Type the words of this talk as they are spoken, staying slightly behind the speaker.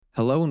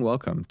Hello and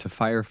welcome to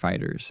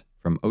Firefighters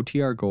from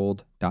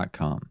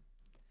OTRGold.com.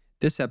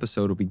 This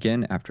episode will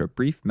begin after a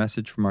brief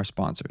message from our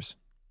sponsors.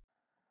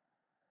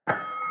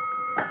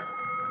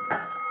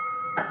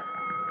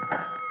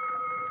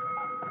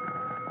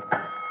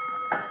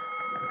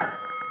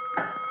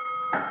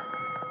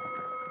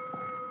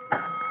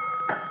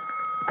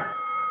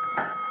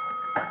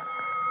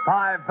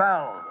 Five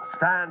bells.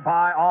 Stand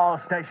by all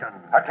stations.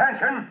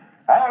 Attention,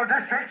 all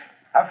districts.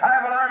 A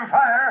five-alarm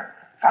fire.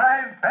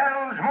 5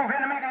 bells. Move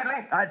in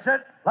immediately. That's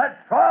it. Let's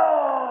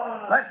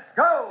go. Let's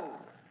go.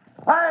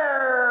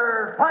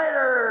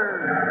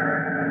 Firefighters!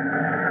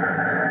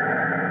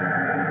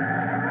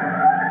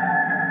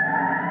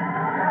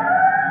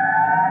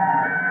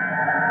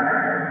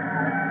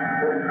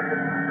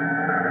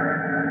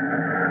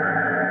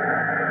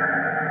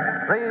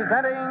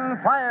 Presenting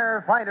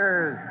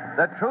Firefighters,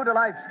 the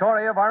true-to-life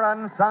story of our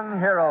unsung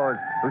heroes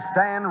who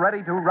stand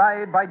ready to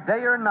ride by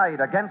day or night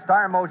against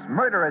our most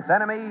murderous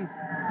enemy,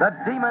 the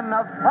demon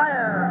of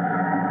fire.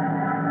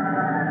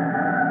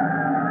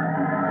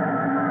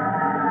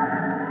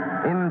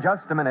 In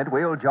just a minute,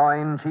 we'll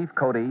join Chief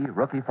Cody,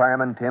 rookie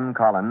fireman Tim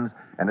Collins,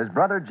 and his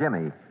brother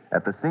Jimmy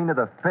at the scene of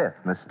the 5th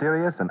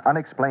mysterious and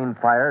unexplained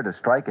fire to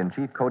strike in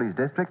Chief Cody's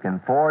district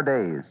in 4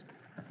 days.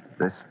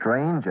 This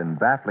strange and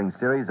baffling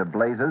series of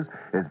blazes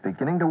is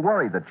beginning to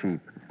worry the chief,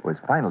 who has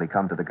finally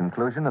come to the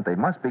conclusion that they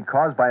must be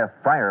caused by a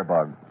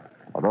firebug,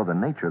 although the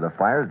nature of the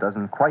fires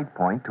doesn't quite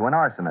point to an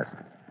arsonist.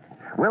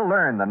 We'll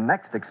learn the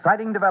next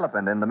exciting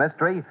development in the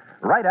mystery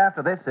right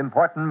after this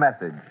important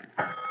message.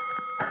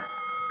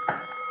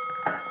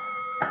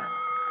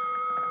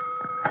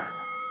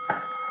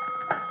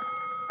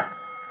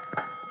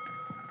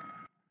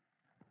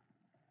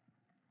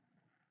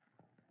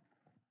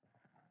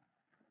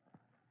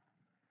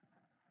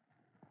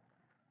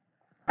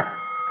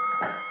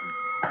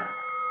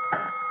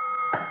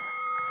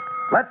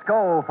 Let's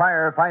go,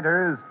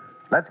 firefighters.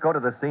 Let's go to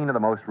the scene of the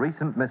most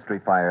recent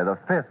mystery fire, the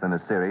 5th in a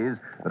series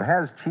that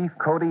has Chief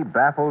Cody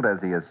baffled as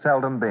he has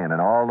seldom been in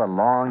all the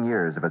long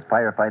years of his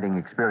firefighting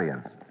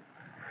experience.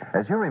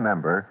 As you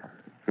remember,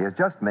 he has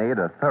just made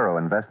a thorough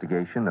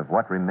investigation of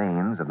what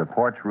remains of the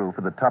porch roof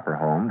of the Tupper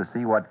home to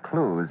see what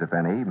clues, if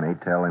any, may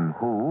tell him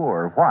who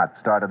or what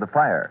started the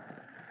fire.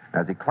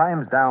 As he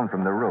climbs down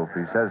from the roof,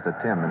 he says to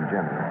Tim and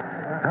Jimmy,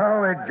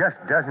 Oh, it just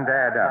doesn't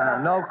add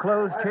up. No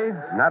clues, Chief?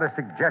 Not a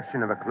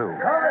suggestion of a clue.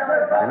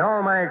 In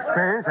all my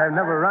experience, I've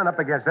never run up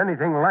against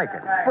anything like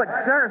it. But,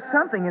 sir,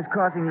 something is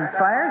causing these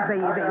fires.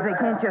 They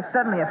can't just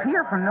suddenly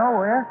appear from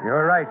nowhere.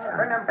 You're right,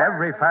 sir.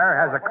 Every fire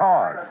has a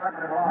cause.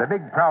 The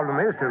big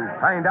problem is to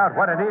find out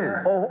what it is.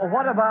 Oh,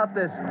 what about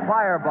this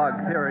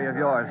firebug theory of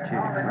yours,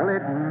 Chief? Well,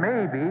 it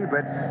may be,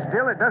 but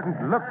still it doesn't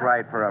look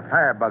right for a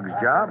firebug's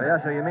job.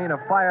 Yes, sir. You mean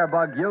a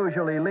firebug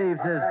usually leaves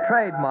his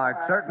trademark,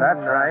 certainly.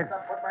 That's right.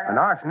 An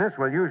arsonist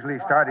will usually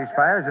start his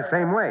fires the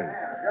same way.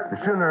 And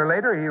sooner or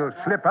later, he'll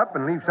slip up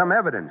and leave some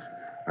evidence.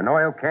 An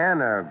oil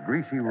can, a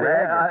greasy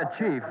rag.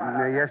 Chief.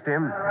 Yes,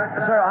 Tim?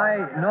 Sir,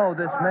 I know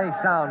this may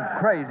sound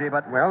crazy,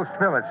 but... Well,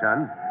 spill it,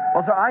 son.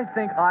 Well, sir, I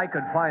think I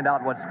could find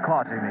out what's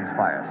causing these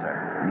fires, sir.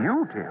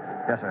 You, Tim?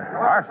 Yes, sir.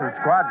 Arson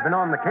squad's been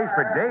on the case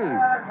for days.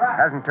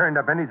 Hasn't turned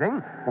up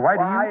anything. Why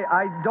do you...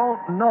 I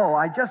don't know.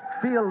 I just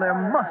feel there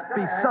must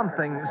be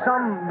something,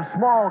 some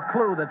small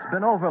clue that's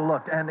been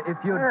overlooked. And if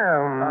you'd...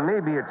 Well,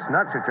 maybe it's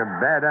not such a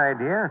bad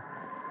idea.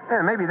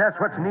 Yeah, maybe that's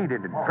what's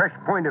needed. A fresh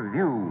point of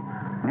view.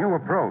 New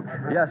approach.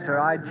 Yes, sir.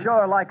 I'd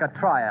sure like a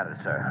try at it,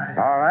 sir.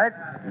 All right.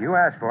 You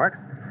asked for it.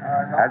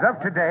 As of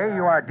today,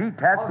 you are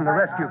detached from the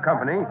rescue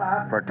company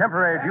for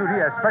temporary duty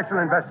as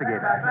special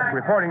investigator.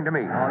 Reporting to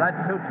me. Oh, that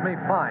suits me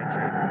fine,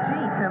 Chief.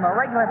 Gee, Tim, a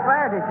regular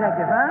fire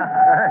detective, huh?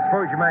 I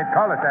suppose you might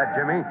call it that,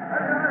 Jimmy.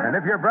 And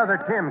if your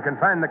brother Tim can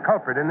find the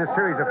culprit in this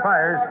series of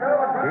fires,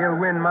 he'll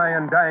win my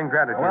undying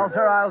gratitude. Well,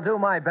 sir, I'll do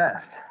my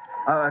best.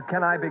 Can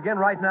I begin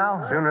right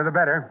now? Sooner the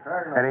better.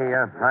 Any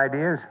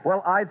ideas?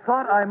 Well, I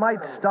thought I might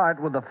start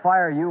with the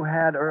fire you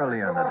had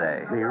earlier in the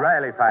day. The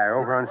Riley fire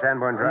over on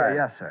Sanborn Drive.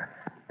 Yes, sir.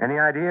 Any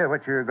idea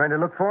what you're going to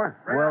look for?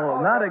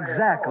 Well, not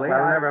exactly.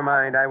 Well, never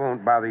mind. I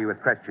won't bother you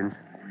with questions.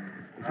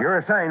 It's your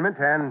assignment,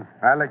 and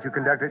I'll let you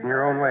conduct it in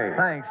your own way.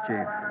 Thanks,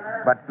 Chief.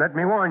 But let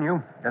me warn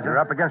you, Yes, sir? you're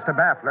up against a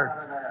baffler.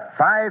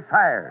 5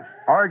 fires,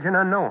 origin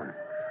unknown.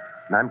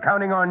 And I'm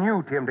counting on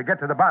you, Tim, to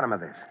get to the bottom of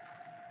this.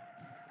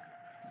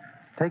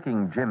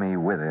 Taking Jimmy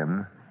with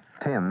him,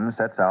 Tim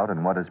sets out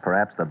on what is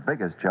perhaps the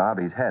biggest job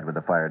he's had with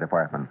the fire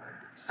department,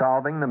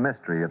 solving the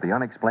mystery of the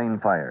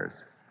unexplained fires.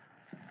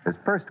 His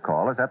first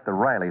call is at the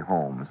Riley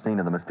home, scene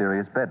of the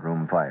mysterious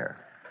bedroom fire.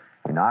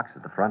 He knocks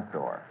at the front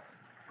door.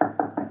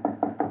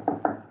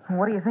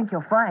 What do you think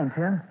you'll find,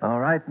 Tim? All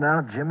right now,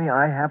 Jimmy,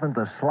 I haven't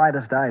the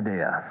slightest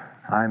idea.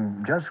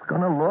 I'm just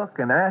going to look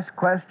and ask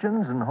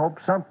questions and hope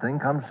something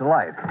comes to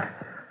light.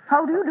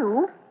 How do you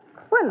do?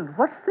 Well,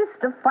 what's this,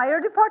 the fire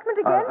department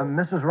again?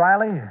 Mrs.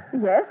 Riley?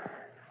 Yes.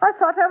 I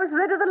thought I was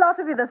rid of the lot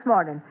of you this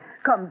morning.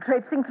 Come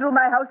traipsing through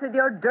my house with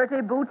your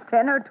dirty boots,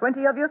 10 or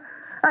 20 of you.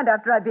 And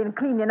after I've been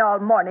cleaning all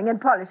morning and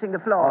polishing the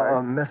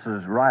floors.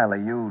 Mrs.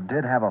 Riley, you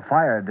did have a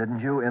fire, didn't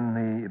you, in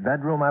the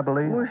bedroom, I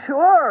believe? Well,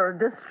 sure.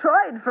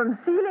 Destroyed from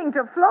ceiling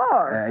to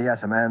floor.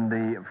 Yes, ma'am. And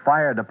the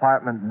fire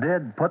department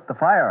did put the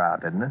fire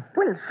out, didn't it?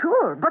 Well,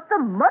 sure. But the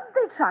mud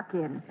they chuck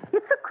in.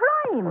 It's a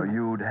crime. Or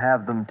you'd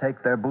have them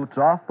take their boots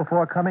off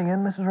before coming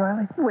in, Mrs.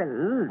 Riley?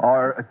 Well...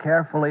 Or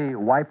carefully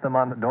wipe them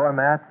on the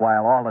doormat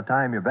while all the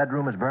time your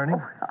bedroom is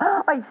burning?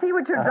 I see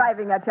what you're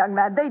driving at, young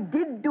man. They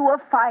did do a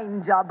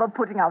fine job of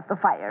putting out the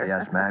fire.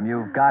 Yes, ma'am.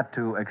 You've got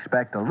to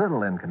expect a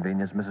little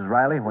inconvenience, Mrs.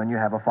 Riley, when you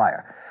have a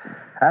fire.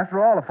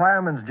 After all, a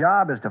fireman's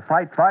job is to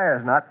fight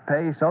fires, not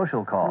pay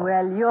social calls.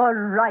 Well,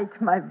 you're right,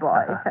 my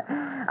boy.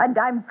 And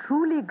I'm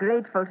truly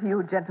grateful to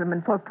you,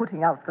 gentlemen, for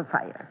putting out the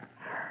fire.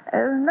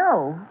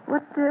 No.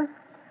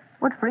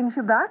 What brings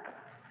you back?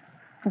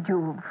 Did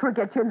you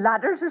forget your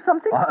ladders or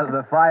something?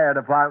 The fire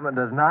department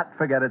does not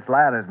forget its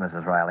ladders,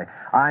 Mrs. Riley.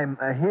 I'm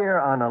here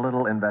on a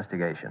little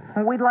investigation.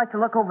 We'd like to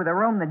look over the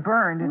room that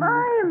burned.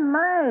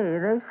 My.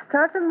 They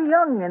start 'em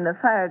young in the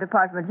fire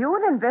department. You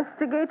an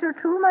investigator,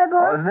 too, my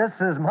boy? This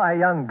is my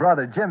young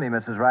brother, Jimmy,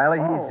 Mrs. Riley.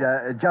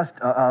 He's just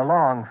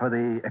along for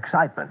the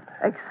excitement.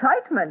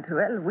 Excitement?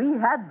 Well, we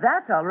had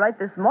that all right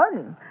this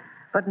morning.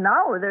 But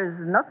now there's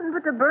nothing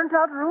but a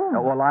burnt-out room.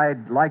 Well,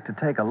 I'd like to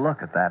take a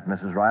look at that,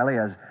 Mrs. Riley,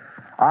 as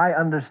I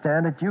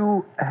understand it.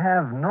 You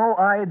have no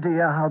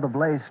idea how the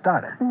blaze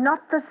started.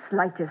 Not the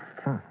slightest.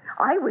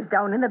 I was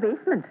down in the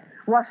basement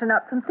washing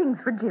out some things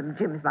for Jim.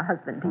 Jim's my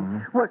husband.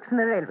 He works in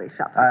the railway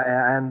shop.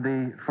 And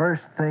the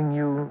first thing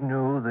you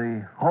knew,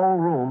 the whole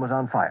room was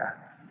on fire.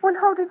 Well,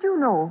 how did you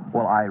know?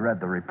 Well, I read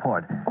the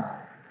report.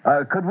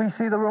 Could we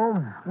see the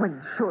room? Well,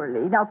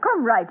 surely. Now,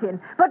 come right in.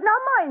 But now,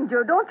 mind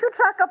you, don't you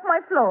track up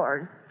my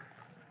floors.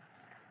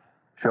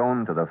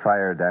 Shown to the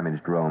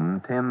fire-damaged room,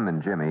 Tim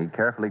and Jimmy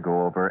carefully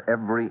go over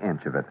every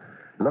inch of it,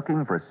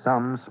 looking for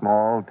some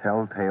small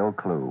telltale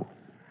clue,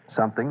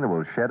 something that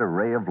will shed a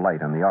ray of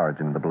light on the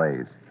origin of the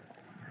blaze.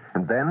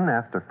 And then,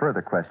 after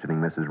further questioning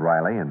Mrs.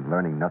 Riley and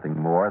learning nothing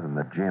more than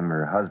that Jim,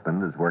 her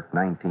husband, has worked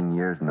 19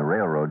 years in the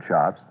railroad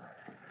shops,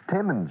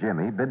 Tim and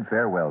Jimmy bid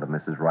farewell to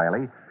Mrs.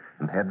 Riley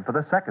and head for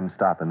the second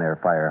stop in their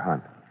fire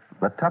hunt,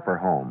 the Tupper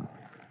home.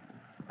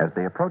 As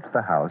they approach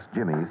the house,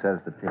 Jimmy says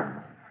to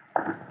Tim,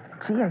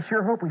 Gee, I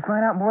sure hope we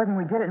find out more than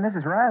we did at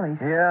Mrs. Riley's.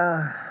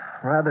 Yeah,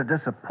 rather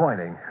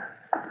disappointing.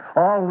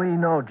 All we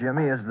know,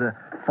 Jimmy, is the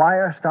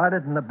fire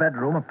started in the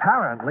bedroom,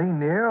 apparently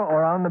near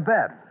or on the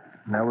bed.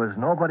 There was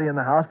nobody in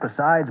the house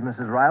besides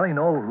Mrs. Riley,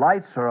 no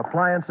lights or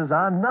appliances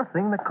on,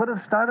 nothing that could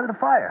have started a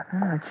fire.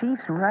 The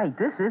Chief's right.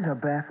 This is a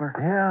baffler.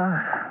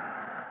 Yeah.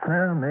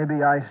 Well,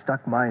 maybe I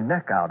stuck my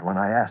neck out when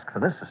I asked for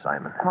this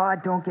assignment. Oh,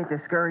 don't get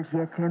discouraged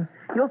yet, Tim.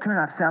 You'll turn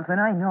up something,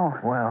 I know.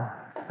 Well,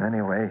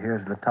 anyway,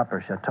 here's the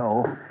Tupper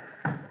Chateau.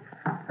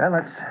 Well,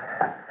 let's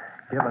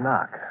give a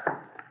knock.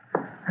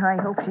 I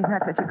hope she's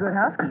not such a good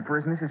housekeeper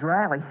as Mrs.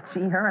 Riley.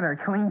 She, her, and her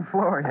clean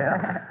floors.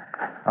 Yeah.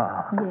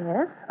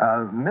 Yes?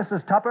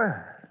 Mrs.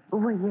 Tupper?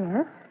 Well,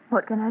 yes.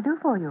 What can I do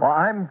for you? Well,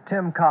 I'm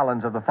Tim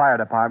Collins of the fire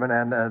department,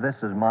 and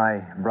this is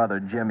my brother,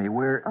 Jimmy.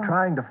 We're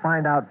trying to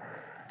find out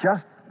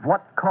just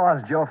what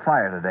caused your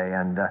fire today,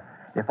 and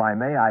if I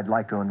may, I'd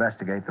like to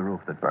investigate the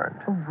roof that burned.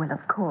 Oh, well,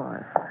 of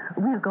course.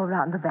 We'll go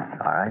round the back.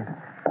 All right.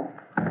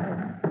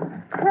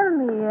 Tell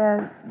me,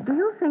 do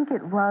you think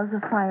it was a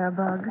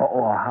firebug?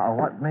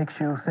 What makes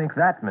you think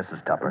that,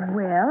 Mrs. Tupper?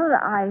 Well,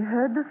 I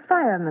heard the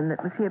fireman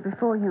that was here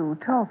before you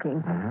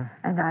talking,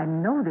 and I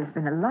know there's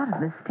been a lot of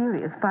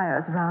mysterious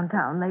fires around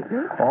town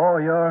lately. Oh,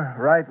 you're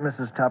right,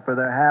 Mrs. Tupper.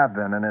 There have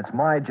been, and it's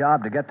my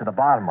job to get to the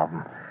bottom of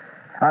them.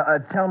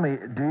 Tell me,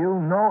 do you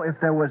know if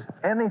there was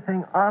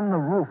anything on the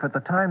roof at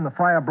the time the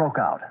fire broke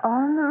out?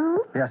 On the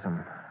roof? Yes,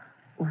 ma'am.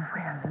 Well,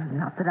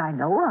 not that I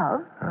know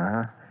of.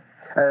 Uh-huh.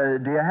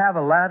 Do you have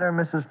a ladder,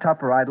 Mrs.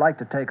 Tupper? I'd like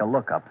to take a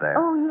look up there.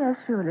 Oh, yes,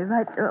 surely.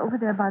 Right over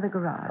there by the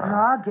garage.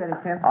 I'll get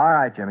it, Tim. All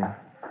right, Jimmy.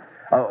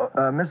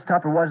 Mrs.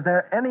 Tupper, was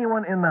there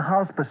anyone in the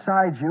house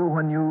besides you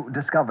when you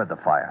discovered the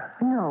fire?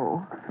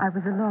 No, I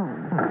was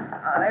alone.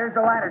 There's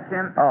the ladder,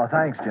 Tim. Oh,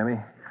 thanks, Jimmy.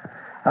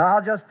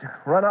 I'll just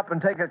run up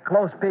and take a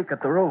close peek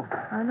at the roof.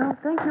 I don't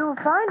think you'll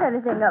find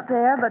anything up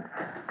there but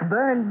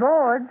burned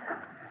boards.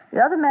 The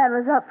other man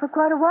was up for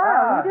quite a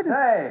while. He didn't...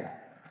 Say.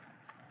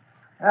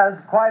 That's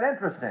quite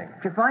interesting.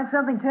 Did you find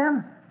something,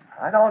 Tim?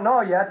 I don't know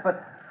yet,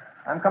 but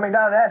I'm coming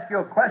down to ask you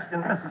a question,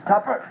 Mrs.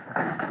 Tupper.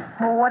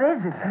 Well, what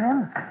is it,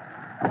 Tim?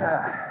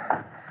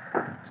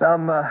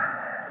 Some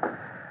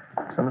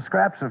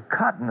scraps of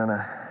cotton and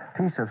a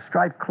piece of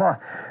striped cloth.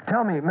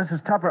 Tell me,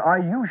 Mrs. Tupper, are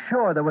you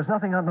sure there was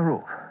nothing on the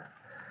roof?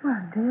 Well,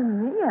 dear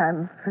me,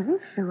 I'm pretty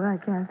sure I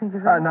can't think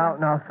of anything.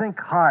 Now, think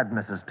hard,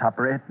 Mrs.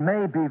 Tupper. It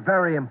may be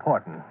very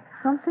important.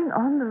 Something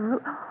on the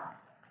roof.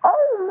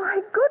 Oh,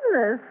 my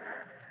goodness.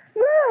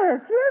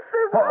 Yes,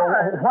 there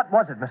was. What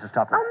was it, Mrs.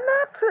 Tupper? A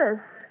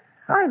mattress.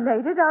 I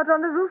laid it out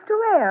on the roof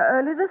to air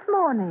early this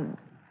morning.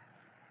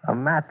 A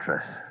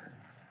mattress.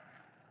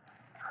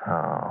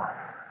 Oh.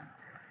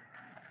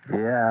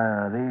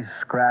 Yeah, these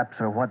scraps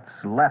are what's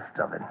left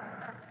of it.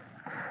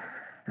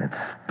 It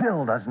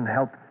still doesn't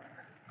help.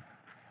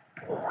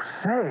 Oh,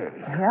 say.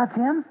 Yeah,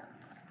 Tim?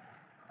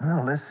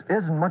 Well, this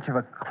isn't much of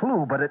a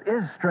clue, but it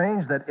is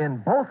strange that in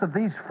both of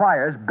these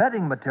fires,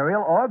 bedding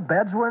material or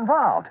beds were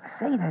involved.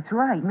 Say, that's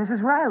right.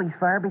 Mrs. Riley's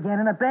fire began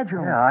in a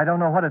bedroom. Yeah, I don't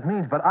know what it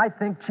means, but I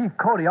think Chief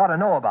Cody ought to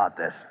know about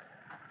this.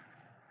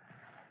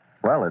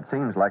 Well, it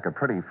seems like a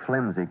pretty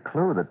flimsy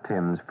clue that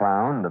Tim's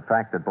found, the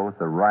fact that both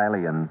the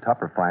Riley and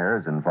Tupper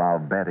fires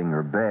involve bedding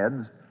or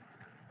beds.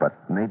 But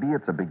maybe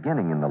it's a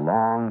beginning in the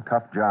long,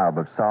 tough job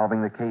of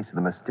solving the case of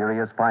the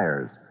mysterious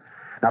fires.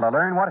 Now, to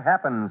learn what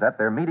happens at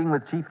their meeting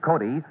with Chief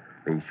Cody,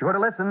 be sure to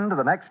listen to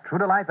the next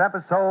true-to-life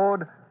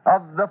episode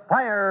of The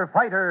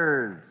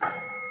Firefighters.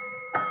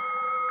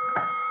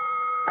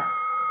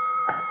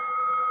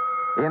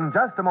 In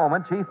just a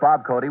moment, Chief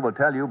Bob Cody will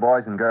tell you,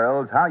 boys and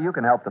girls, how you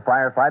can help the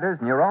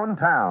firefighters in your own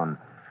town.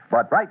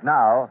 But right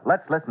now,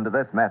 let's listen to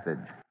this message.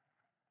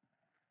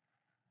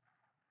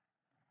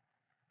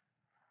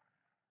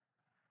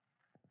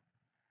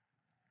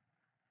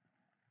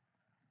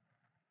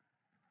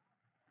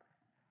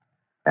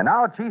 And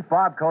now, Chief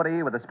Bob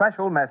Cody with a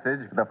special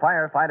message for the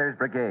Firefighters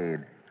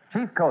Brigade.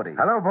 Chief Cody.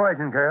 Hello, boys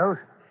and girls.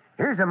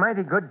 Here's a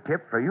mighty good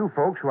tip for you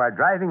folks who are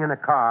driving in a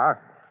car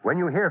when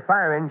you hear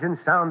fire engines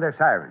sound their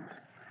sirens.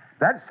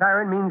 That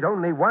siren means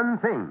only one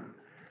thing: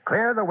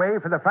 clear the way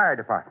for the fire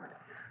department.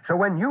 So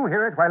when you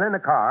hear it while in a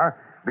car,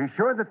 be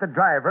sure that the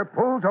driver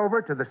pulls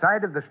over to the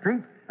side of the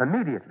street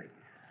immediately,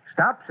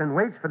 stops and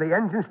waits for the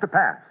engines to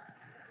pass.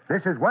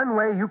 This is one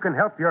way you can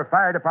help your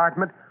fire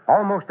department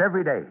almost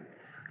every day.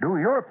 Do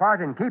your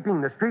part in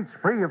keeping the streets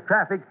free of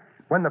traffic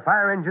when the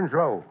fire engines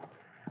roll.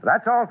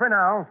 That's all for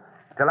now.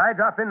 Till I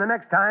drop in the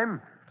next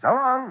time, so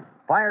long.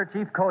 Fire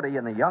Chief Cody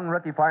and the young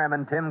rookie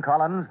fireman Tim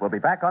Collins will be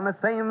back on the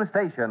same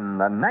station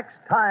the next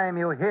time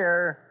you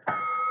hear...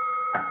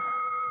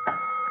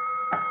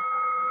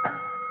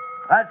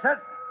 That's it.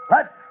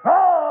 Let's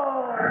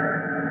go!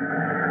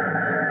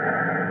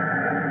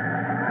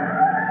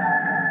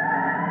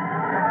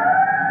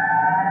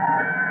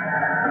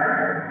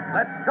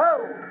 Let's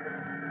go!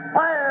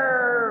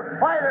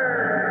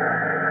 Firefighters!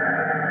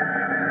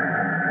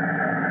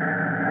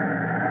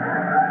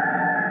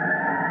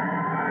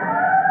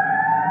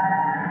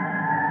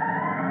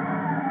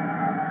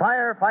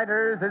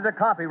 Firefighters is a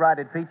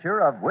copyrighted feature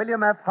of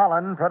William F.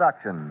 Holland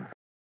Productions.